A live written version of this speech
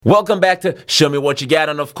Welcome back to Show Me What You Got.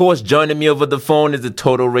 And of course, joining me over the phone is the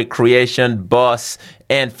Total Recreation boss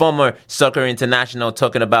and former Soccer International,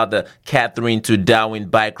 talking about the Catherine to Darwin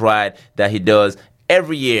bike ride that he does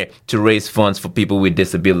every year to raise funds for people with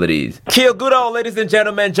disabilities. Keel Goodall, ladies and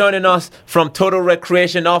gentlemen, joining us from Total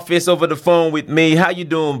Recreation office over the phone with me. How you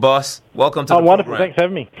doing, boss? Welcome to the wonderful. program. Thanks for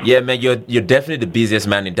having me. Yeah, man, you're definitely the busiest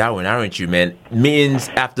man in Darwin, aren't you, man? Meetings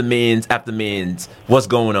after meetings after meetings. What's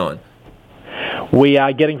going on? We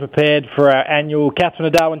are getting prepared for our annual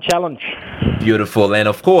Catherine to Darwin Challenge. Beautiful. And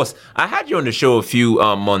of course, I had you on the show a few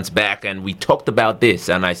months back, and we talked about this,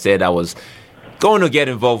 and I said I was going to get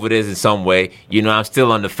involved with this in some way. You know, I'm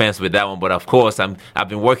still on the fence with that one, but of course, I've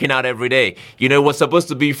been working out every day. You know, it was supposed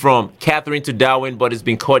to be from Catherine to Darwin, but it's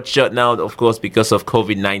been cut short now, of course, because of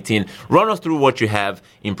COVID-19. Run us through what you have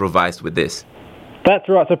improvised with this. That's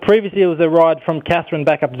right. So previously it was a ride from Catherine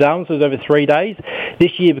back up to Darwin, so it was over 3 days.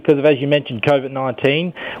 This year, because of, as you mentioned,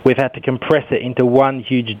 COVID-19, we've had to compress it into one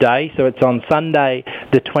huge day. So it's on Sunday,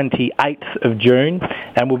 the 28th of June,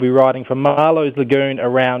 and we'll be riding from Marlowe's Lagoon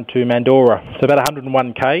around to Mandorah. So about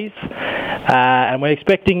 101 Ks, and we're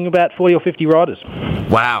expecting about 40 or 50 riders.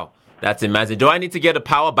 Wow, that's amazing. Do I need to get a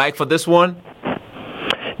power bike for this one?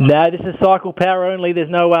 No, this is cycle power only. There's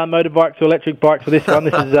no motorbikes or electric bikes for this one.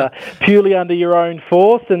 This is purely under your own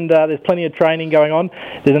force, and there's plenty of training going on.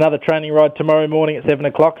 There's another training ride tomorrow morning at 7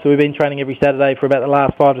 o'clock, so we've been training every Saturday for about the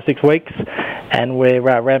last 5 to 6 weeks, and we're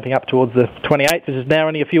ramping up towards the 28th, which is now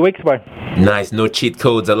only a few weeks away. Nice. No cheat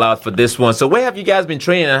codes allowed for this one. So where have you guys been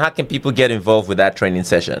training, and how can people get involved with that training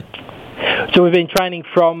session? So we've been training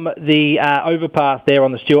from the overpass there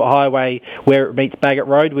on the Stewart Highway where it meets Bagot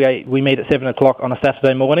Road. We meet at 7 o'clock on a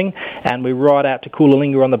Saturday morning, and we ride out to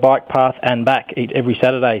Coolalinga on the bike path and back every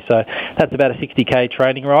Saturday. So that's about a 60k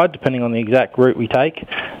training ride, depending on the exact route we take.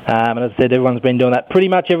 And as I said, everyone's been doing that pretty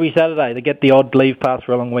much every Saturday. They get the odd leave pass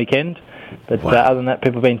for a long weekend. But other than that,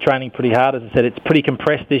 people have been training pretty hard. As I said, it's pretty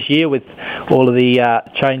compressed this year with all of the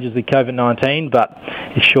changes with COVID-19, but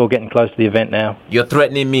it's sure getting close to the event now. You're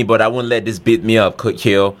threatening me, but I won't let this beat me up,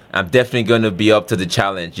 Keel. I'm definitely going to be up to the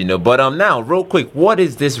challenge, you know. But now, real quick, what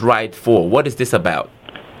is this ride for? What is this about?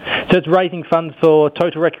 So it's raising funds for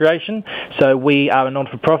Total Recreation. So we are a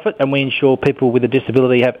non-for-profit, and we ensure people with a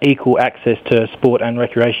disability have equal access to sport and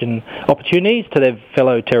recreation opportunities to their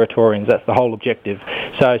fellow Territorians. That's the whole objective.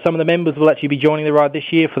 So some of the members will actually be joining the ride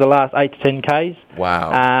this year for the last 8 to 10 Ks. Wow.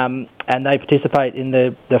 And they participate in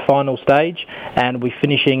the final stage, and we're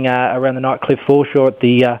finishing around the Nightcliff foreshore at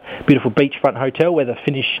the beautiful beachfront hotel where the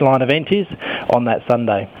finish line event is on that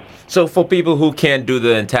Sunday. So for people who can't do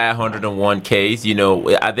the entire 101 Ks, you know,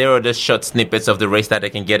 are there other short snippets of the race that they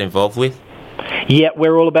can get involved with? Yeah,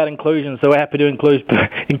 we're all about inclusion, so we're happy to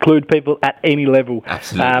include people at any level.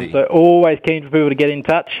 Absolutely. So always keen for people to get in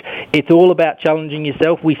touch. It's all about challenging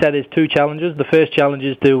yourself. We say there's 2 challenges. The first challenge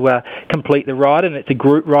is to complete the ride, and it's a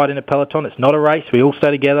group ride in a peloton. It's not a race. We all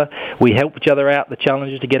stay together. We help each other out. The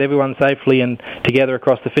challenge is to get everyone safely and together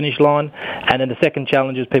across the finish line. And then the second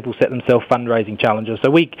challenge is people set themselves fundraising challenges.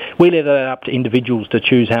 So we leave that up to individuals to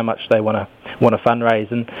choose how much they want to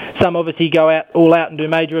fundraise. And some obviously go all out and do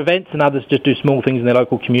major events, and others just do small things in their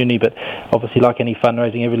local community. But obviously, like any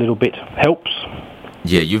fundraising, every little bit helps.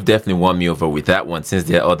 Yeah, you've definitely won me over with that one, since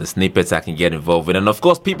there are other snippets I can get involved with. And of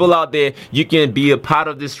course, people out there, you can be a part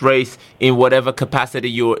of this race in whatever capacity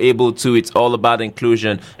you're able to. It's all about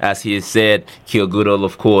inclusion, as he has said, Keel Goodall,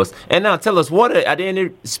 of course. And now tell us, are there any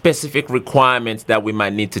specific requirements that we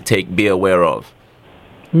might need to be aware of?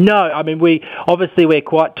 No, I mean, we're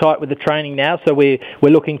quite tight with the training now, so we're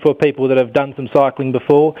looking for people that have done some cycling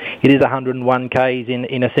before. It is 101 Ks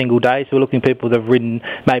in a single day, so we're looking for people that have ridden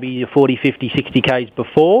maybe 40, 50, 60 Ks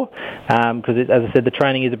before, because as I said, the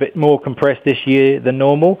training is a bit more compressed this year than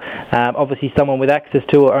normal. Obviously, someone with access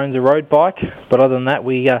to or owns a road bike, but other than that,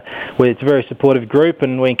 it's a very supportive group,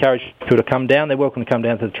 and we encourage people to come down. They're welcome to come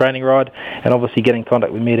down to the training ride, and obviously get in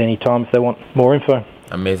contact with me at any time if they want more info.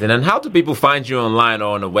 Amazing. And how do people find you online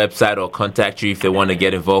or on a website, or contact you if they want to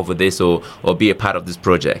get involved with this or be a part of this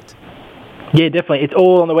project? Yeah, definitely. It's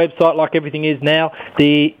all on the website like everything is now.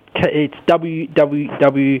 It's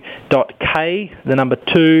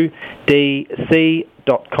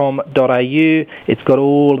www.k2dc.com.au. It's got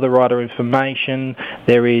all the rider information.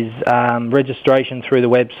 There is registration through the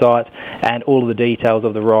website, and all of the details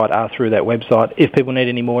of the ride are through that website. If people need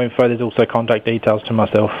any more info, there's also contact details to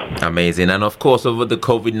myself. Amazing. And of course, over the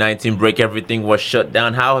COVID-19 break, everything was shut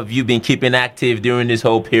down. How have you been keeping active during this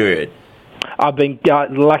whole period? I've been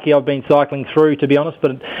lucky. I've been cycling through, to be honest,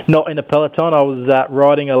 but not in a peloton. I was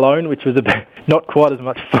riding alone, which was not quite as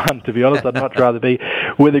much fun, to be honest. I'd much rather be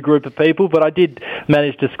with a group of people, but I did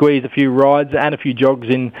manage to squeeze a few rides and a few jogs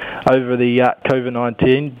in over the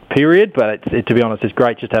COVID-19 period. But to be honest, it's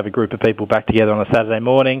great just to have a group of people back together on a Saturday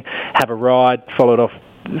morning, have a ride, follow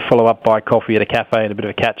up by coffee at a cafe and a bit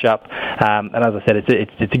of a catch-up. And as I said,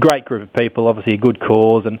 it's a great group of people, obviously a good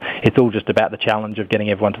cause, and it's all just about the challenge of getting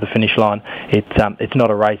everyone to the finish line. It's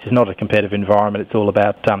not a race, it's not a competitive environment, it's all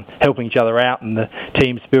about helping each other out and the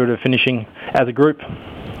team spirit of finishing as a group.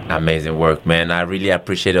 Amazing work, man. I really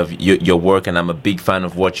appreciate your work, and I'm a big fan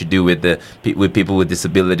of what you do with people with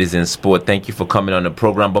disabilities in sport. Thank you for coming on the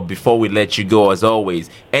program. But before we let you go, as always,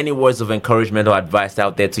 any words of encouragement or advice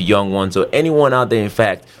out there to young ones or anyone out there, in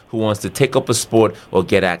fact, who wants to take up a sport or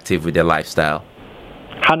get active with their lifestyle?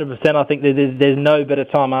 100%. I think there's no better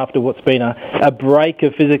time after what's been a break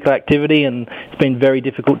of physical activity, and it's been very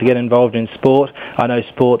difficult to get involved in sport. I know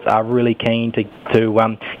sports are really keen to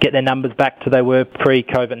get their numbers back to they were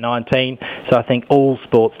pre-COVID-19. So I think all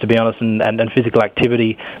sports, to be honest, and physical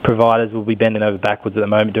activity providers will be bending over backwards at the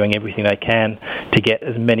moment, doing everything they can to get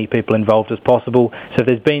as many people involved as possible. So if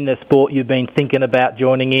there's been the sport you've been thinking about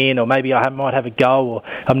joining in, or maybe I might have a go, or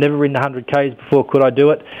I've never ridden 100 Ks before, could I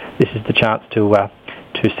do it? This is the chance to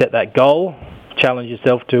set that goal, challenge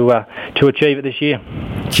yourself to achieve it this year.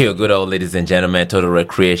 Kia Goodall, ladies and gentlemen, Total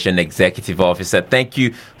Recreation Executive Officer. Thank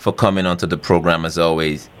you for coming onto the program as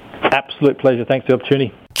always. Absolute pleasure. Thanks for the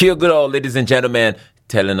opportunity. Kia Goodall, ladies and gentlemen,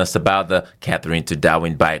 telling us about the Catherine to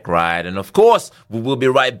Darwin bike ride. And of course, we will be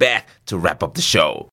right back to wrap up the show.